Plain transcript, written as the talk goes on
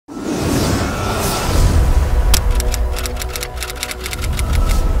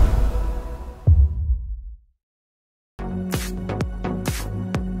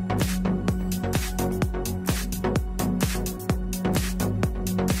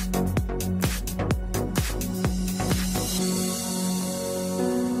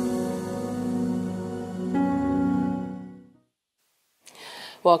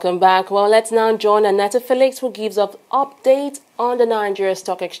Welcome back. Well, let's now join Annetta Felix, who gives us update on the Nigeria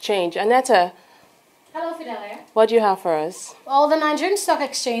Stock Exchange. Annetta. Hello, Fidelia. What do you have for us? Well, the Nigerian Stock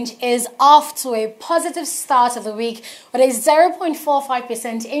Exchange is off to a positive start of the week with a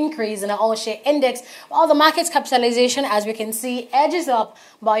 0.45% increase in the all-share index, while the market capitalization, as we can see, edges up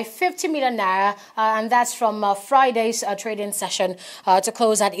by 50 million naira, and that's from Friday's trading session to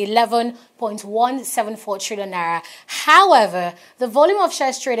close at 11.174 trillion naira. However, the volume of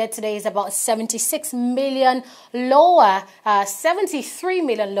shares traded today is about 76 million lower, 73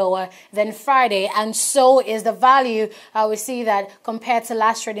 million lower than Friday, and so is the value. We see that compared to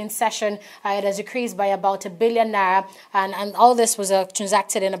last trading session, it has decreased by about 1 billion naira, and all this was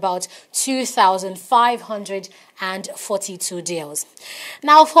transacted in about 2,542 deals.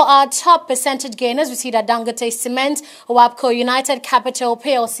 Now, for our top percentage gainers, we see that Dangote Cement, WAPCO, United Capital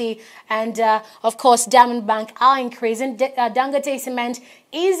PLC, and of course Diamond Bank are increasing. Dangote Cement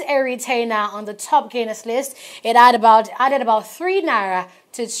is a retainer on the top gainers list. It added about 3 naira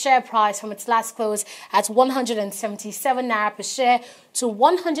to its share price from its last close at 177 naira per share to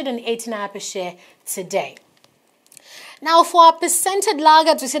 180 naira per share today. Now, for our percentage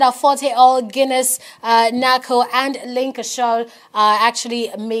laggards, we see that Forte Oil, Guinness, NACO, and Linkashore are actually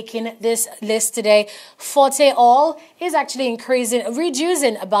making this list today. Forte Oil is actually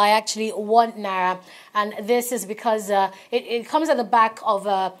reducing by actually 1 naira. And this is because it comes at the back of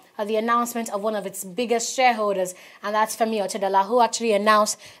the announcement of one of its biggest shareholders, and that's Femi Otedala, who actually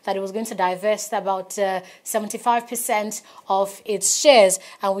announced that it was going to divest about 75% of its shares.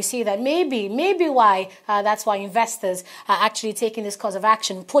 And we see that maybe why that's why investors are actually taking this course of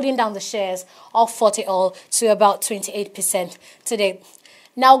action, putting down the shares of Forte Oil to about 28% today.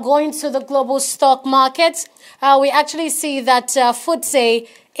 Now, going to the global stock markets, we actually see that FTSE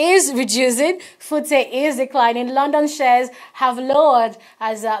is reducing. FTSE is declining. London shares have lowered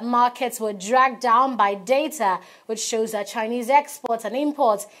as markets were dragged down by data, which shows that Chinese exports and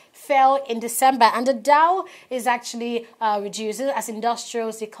imports fell in December. And the Dow is actually reducing as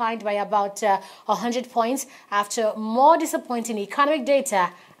industrials declined by about 100 points after more disappointing economic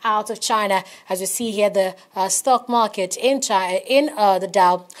data out of China. As we see here, the stock market in China, the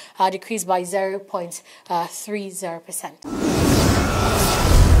Dow decreased by 0.30%.